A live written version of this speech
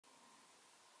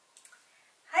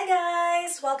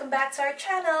guys! Welcome back to our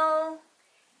channel!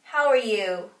 How are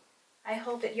you? I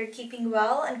hope that you're keeping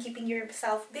well and keeping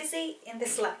yourself busy in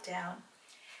this lockdown.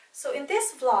 So in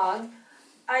this vlog,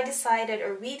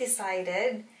 we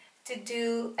decided to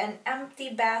do an empty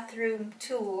bathroom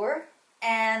tour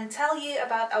and tell you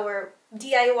about our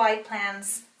DIY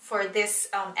plans for this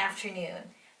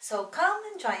afternoon. So come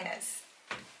and join us.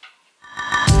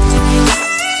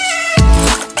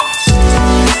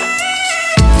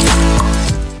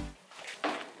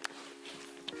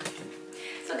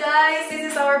 So guys,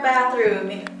 this is our bathroom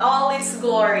in all its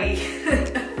glory.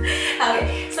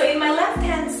 Okay, so in my left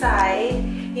hand side,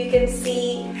 you can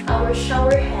see our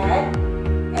shower head,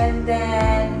 and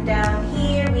then down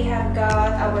here we have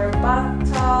got our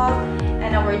bathtub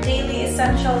and our daily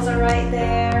essentials are right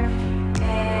there,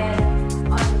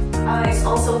 and it's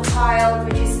also tiled,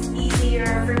 which is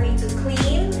easier for me to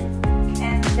clean.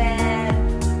 And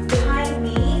then behind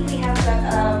me we have got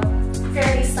a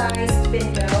fairly sized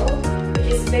window,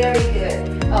 is very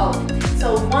good. Oh,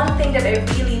 so one thing that I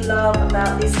really love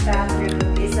about this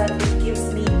bathroom is that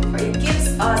it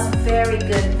gives us very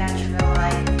good natural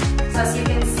light. So as you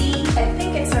can see, I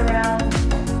think it's around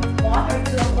 1 or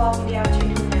 2 o'clock in the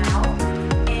afternoon now,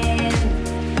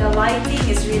 and the lighting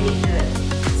is really good.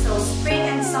 So spring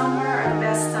and summer are the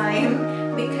best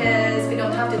time because we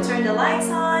don't have to turn the lights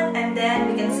on, and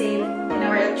then we can save in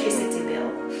our electricity bill.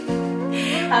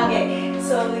 Okay,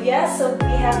 so yes, so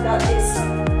we have got this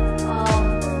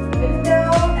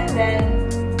window, and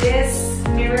then this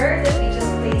mirror that we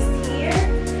just placed here.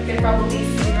 You can probably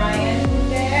see Ryan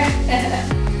there.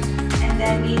 And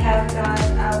then we have got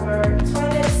our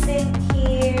toilet sink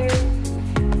here.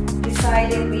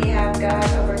 Beside it we have got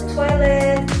our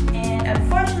toilet, and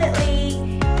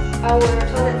unfortunately our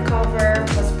toilet cover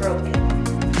was broken.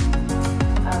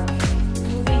 Okay,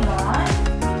 moving on.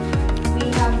 We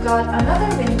have got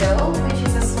another window, which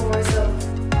is a source of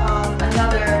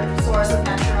another source of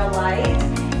natural light,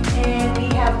 and we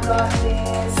have got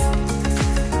this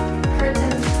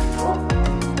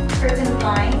curtain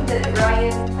blind that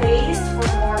Ryan placed for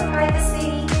more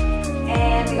privacy,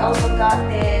 and we also got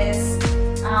this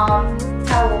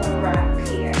towel rack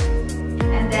here,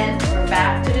 and then we're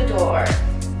back to the door.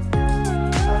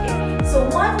 Okay, so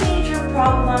one major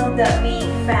problem that we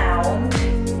found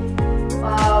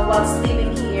while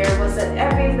sleeping here was that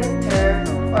every winter,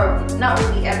 or not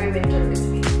really every winter because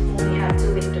we only had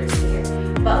 2 winters here,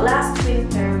 but last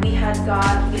winter we have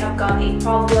got a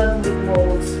problem with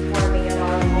molds forming in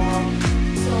our home.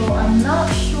 So I'm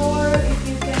not sure if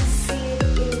you can see it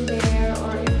in there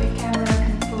or if the camera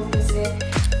can focus it,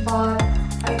 but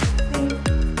I think,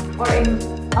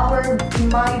 or in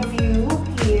my view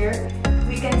here,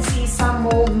 we can see some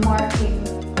mold marking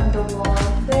on the wall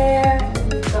there.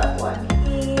 We've got one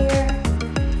here,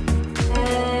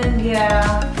 and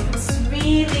yeah, it's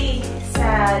really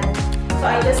sad. So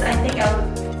I think I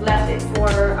left it for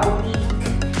a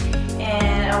week,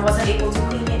 and I wasn't able to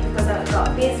clean it because I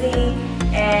got busy,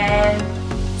 and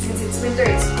since it's winter,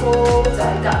 it's cold, so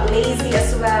I got lazy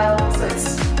as well, so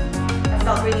I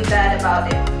felt really bad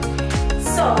about it.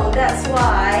 So that's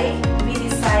why we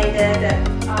decided that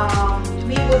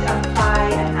we would apply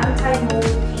an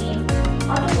anti-mold paint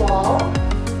on the wall,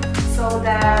 so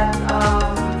that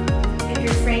it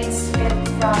refrains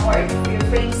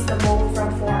the mold from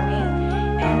forming.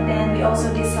 And then we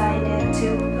also decided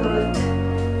to put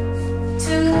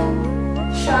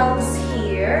 2 shelves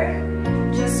here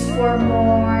just for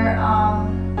more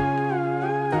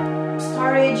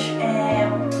storage,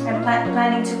 and I'm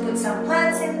planning to put some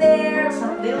plants in there,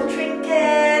 some little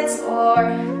trinkets, or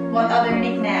what other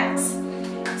knickknacks.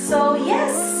 So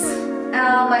yes,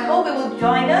 I hope you will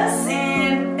join us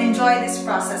and enjoy this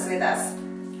process with us.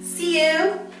 See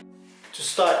you! To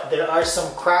start, there are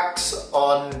some cracks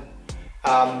on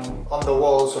the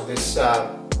walls of this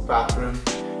bathroom,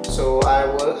 so I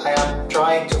am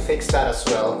trying to fix that as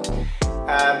well.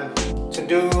 To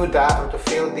do that, or to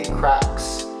fill the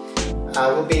cracks, I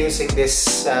will be using this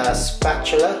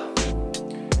spatula,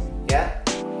 yeah,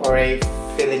 or a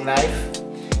filling knife,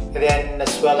 and then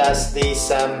as well as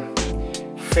these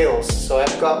fills. So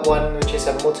I've got one which is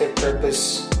a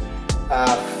multi-purpose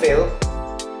fill,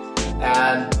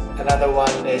 and another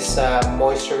one is a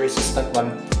moisture resistant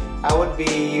one. I would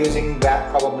be using that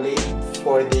probably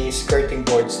for the skirting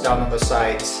boards down on the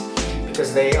sides,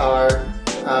 because they are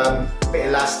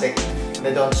elastic and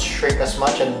they don't shrink as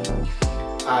much, and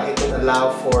it will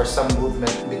allow for some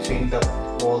movement between the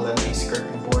wall and the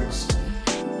skirting boards.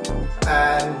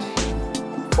 And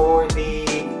for the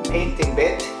painting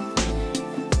bit,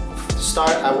 to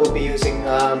start, I will be using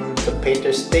the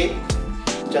painter's tape.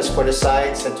 just for the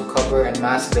sides and to cover and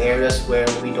mask the areas where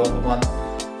we don't want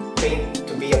paint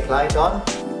to be applied on.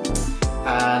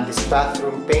 And this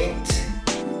bathroom paint,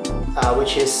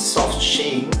 which is soft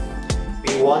sheen,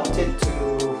 we wanted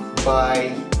to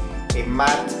buy a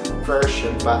matte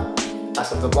version, but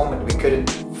as of the moment we couldn't.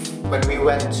 When we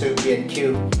went to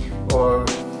B&Q or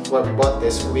where we bought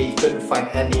this, we couldn't find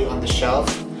any on the shelf,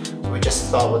 so we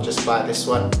just thought we'll just buy this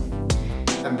one.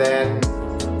 And then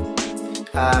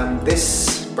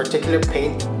this particular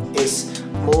paint is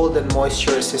mold and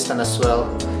moisture resistant as well,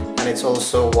 and it's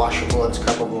also washable and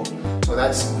scrubbable, so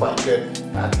that's quite good.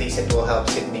 At least it will help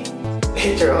Sydney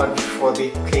later on for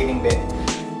the cleaning bit.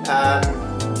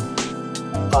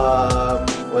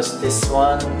 Was this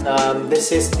one?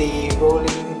 This is the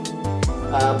rolling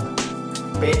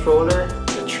paint roller,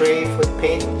 the tray for the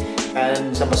paint,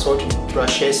 and some assorted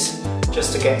brushes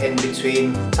just to get in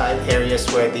between tight areas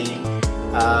where the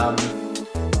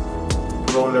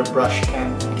roller brush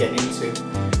can get into.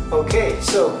 Okay,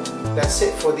 so that's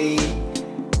it for the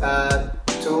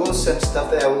tools and stuff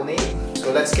that I will need.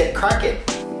 So let's get cracking.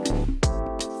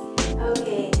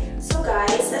 Okay, so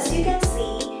guys, as you can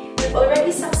see, we've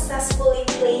already successfully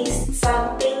placed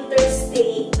some painter's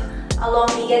tape along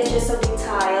the edges of the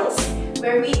tiles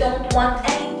where we don't want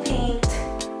any paint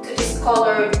to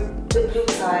discolor the blue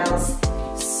tiles.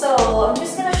 So I'm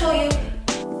just gonna show you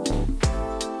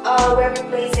where we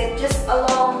place it, just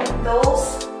along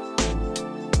those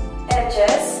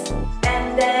edges,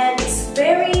 and then it's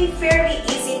fairly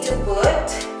easy to put.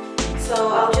 So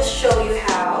I'll just show you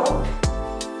how.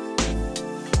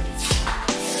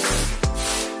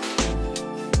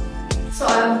 So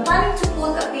I'm planning to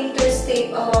put a painter's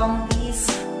tape along these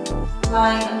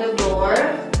line on the door.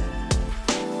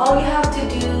 All you have to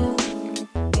do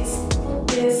is put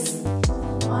this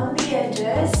on the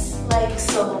edges like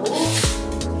so,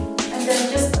 and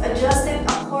then just adjust it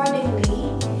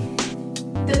accordingly.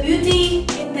 The beauty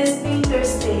in this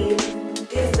painter's tape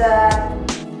is that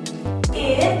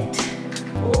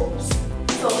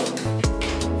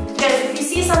if you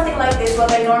see something like this,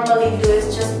 what I normally do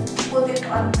is just put it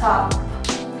on top.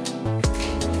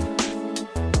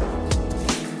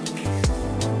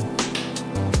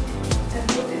 And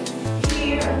put it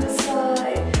here on the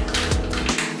side.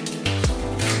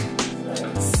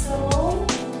 Like so.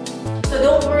 So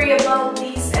don't worry about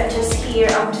these edges here.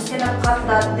 I'm just gonna cut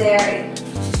that there.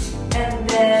 And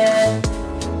then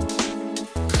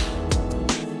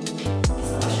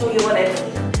I'll show you what I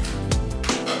mean.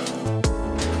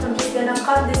 I'm just gonna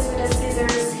cut this with the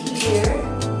scissors here,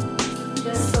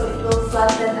 just so it will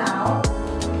flatten out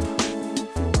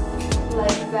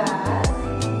like that.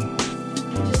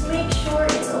 And just make sure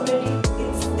it's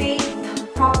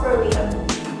taped properly on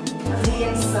the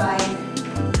inside.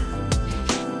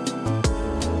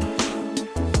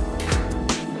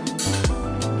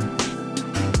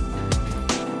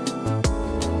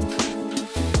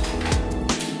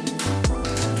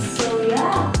 So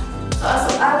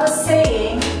I was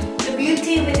saying, the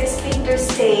beauty with this painter's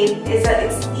tape is that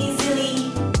it's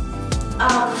easily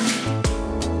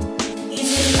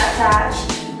attached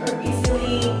or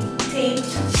easily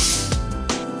taped.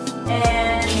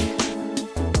 And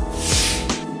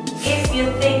if you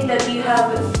think that you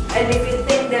have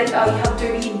to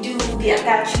redo the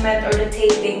attachment or the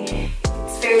taping,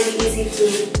 it's fairly easy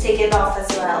to take it off as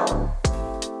well.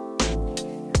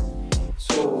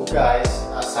 So guys,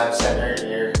 as I've said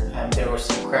earlier, there were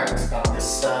some cracks down this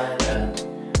side and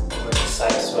over this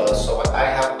side as well. So what I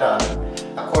have done,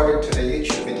 according to the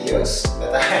YouTube videos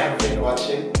that I have been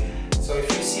watching, so if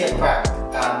you see a crack,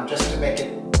 just make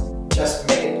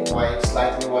it wide,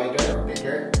 slightly wider or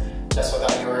bigger, just so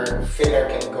that your filler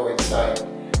can go inside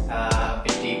a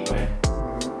bit deeper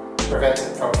and prevent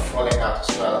it from falling out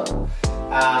as well.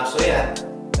 So yeah,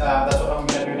 that's what I'm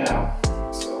gonna do now.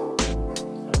 So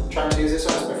I'm trying to use this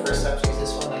one. It's my first time to use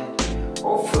this one, and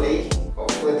hopefully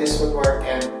this would work.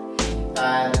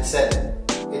 And it said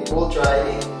it will dry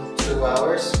in 2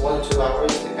 hours, 1 to 2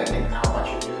 hours, depending on how much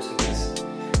you use, I guess.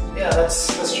 Yeah,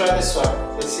 let's try this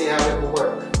one. Let's see how it will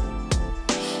work.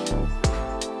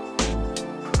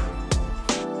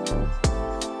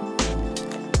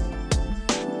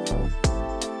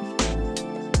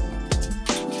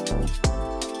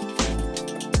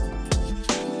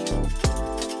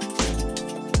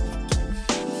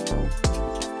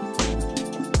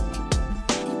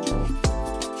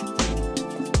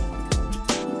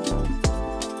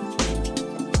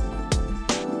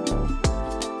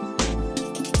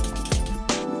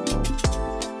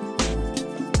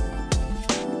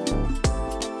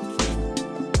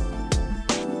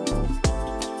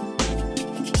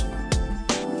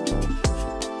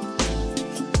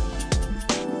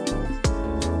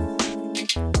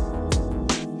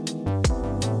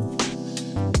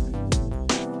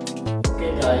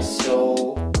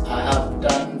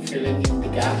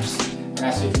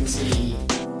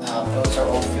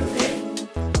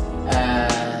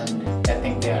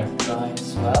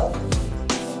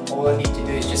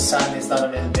 sand this down a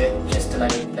little bit just to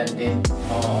let it blend in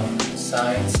on the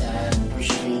sides, and we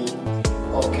should be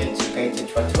okay to paint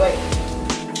it right away.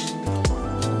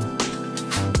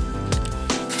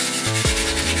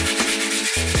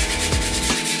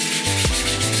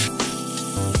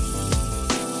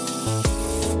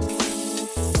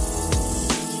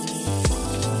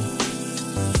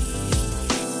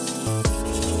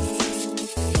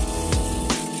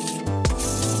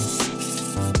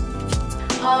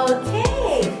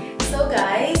 Okay, so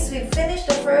guys, we've finished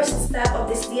the first step of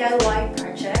this DIY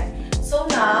project. So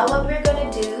now what we're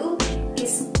gonna do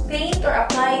is paint or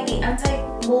apply the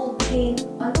anti-mold paint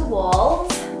on the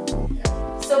walls.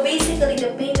 So basically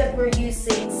the paint that we're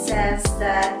using says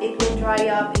that it will dry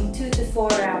up in 2 to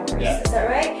 4 hours. Yeah. Is that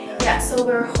right? Yeah, so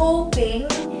we're hoping,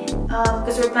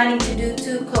 because we're planning to do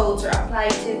 2 coats or apply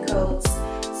 2 coats.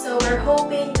 So we're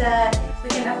hoping that we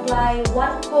can apply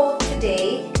 1 coat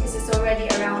today, because it's already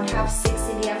around 5:30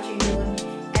 in the afternoon,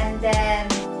 and then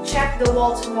check the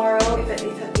wall tomorrow if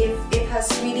it has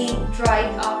really dried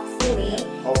up fully.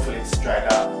 Hopefully it's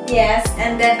dried up. Yes,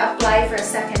 and then apply for a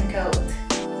 2nd coat.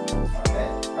 Okay,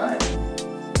 right.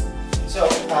 So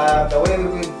the way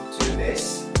we will do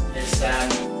this is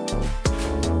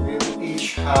we'll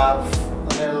each have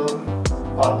a little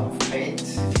pot of paint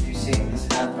using these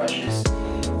hand brushes.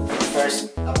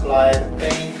 First apply the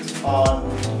paint on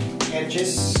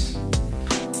edges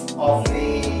of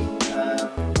the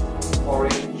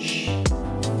orange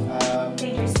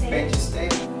painter's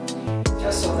tape,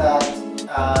 just so that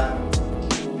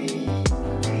it will be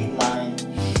a clean line,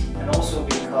 and also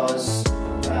because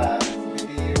with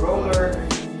the roller,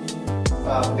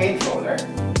 paint roller,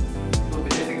 it will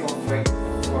be difficult for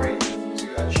it to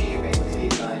achieve a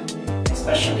clean line,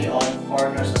 especially on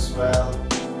corners as well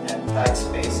and tight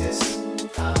spaces.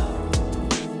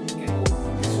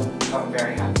 This will become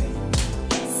very handy.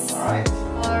 Yes. Alright.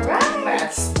 Alright.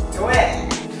 Let's do it!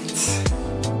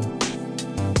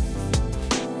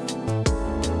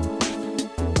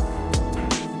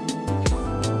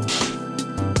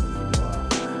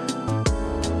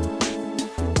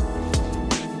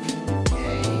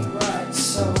 Okay, right,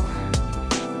 so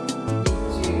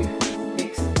we need to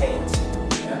mix the paint.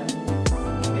 Yeah?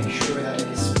 Make sure that it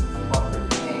is properly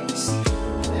mixed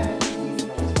and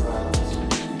even throughout,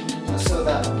 just so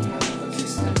that we have a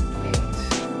consistent paint.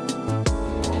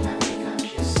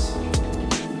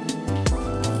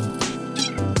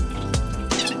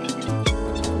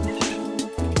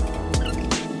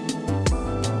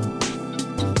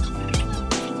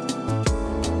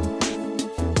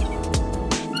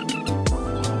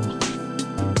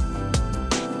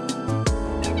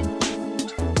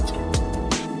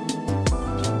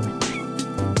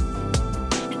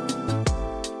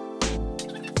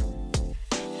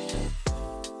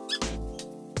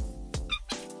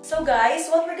 So guys,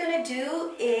 what we're gonna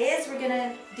do is we're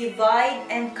gonna divide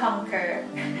and conquer.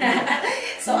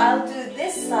 So I'll do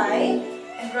this side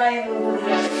and Ryan will do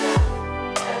the other side.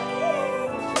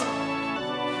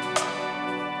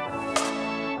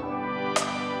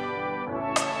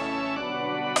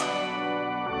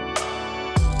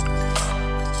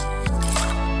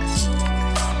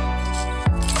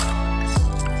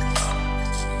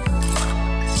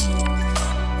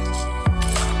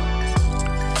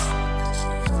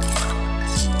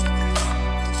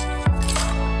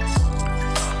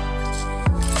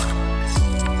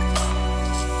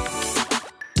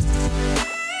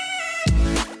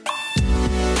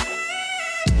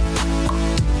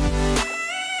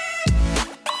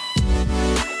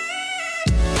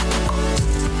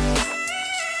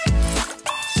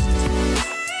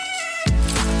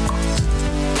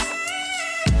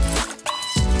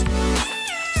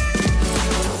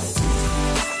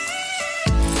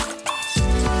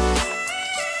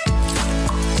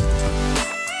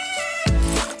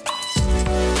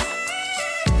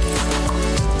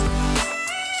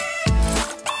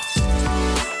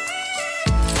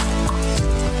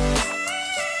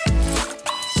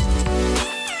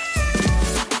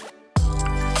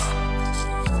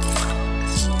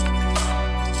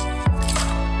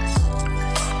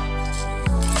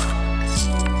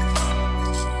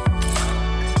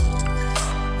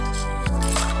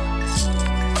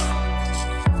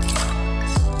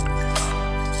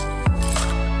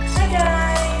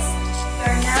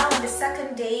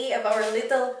 Of our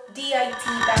little D.I.T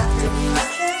bathroom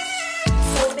project.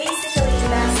 So basically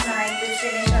last night we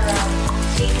finished around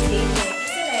 8 in the evening,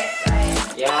 isn't it, Ryan?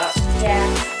 Yeah. Yeah.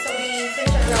 So we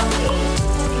finished around 8,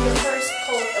 putting the first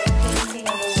coat of painting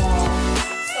on the wall.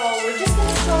 So we're just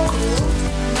gonna show you.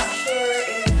 I'm not sure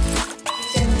if you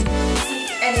can see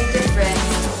any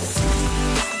difference,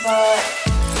 but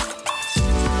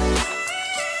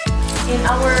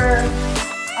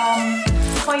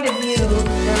point of view,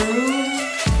 the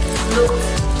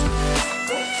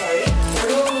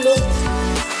room looked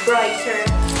brighter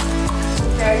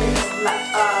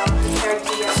compared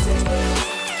to yesterday.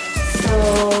 So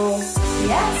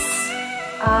yes,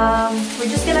 we're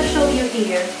just gonna show you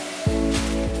here.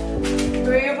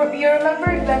 You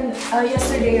remember when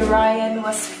yesterday Ryan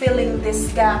was filling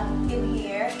this gap in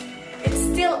here? It's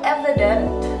still evident.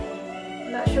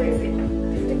 I'm not sure if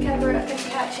the camera can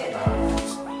catch it.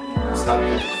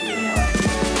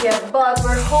 Yeah, but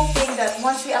we're hoping that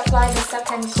once we apply the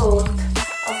second coat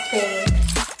of paint,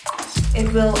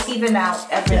 it will even out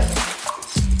everything.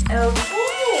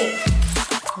 Okay.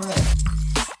 Right.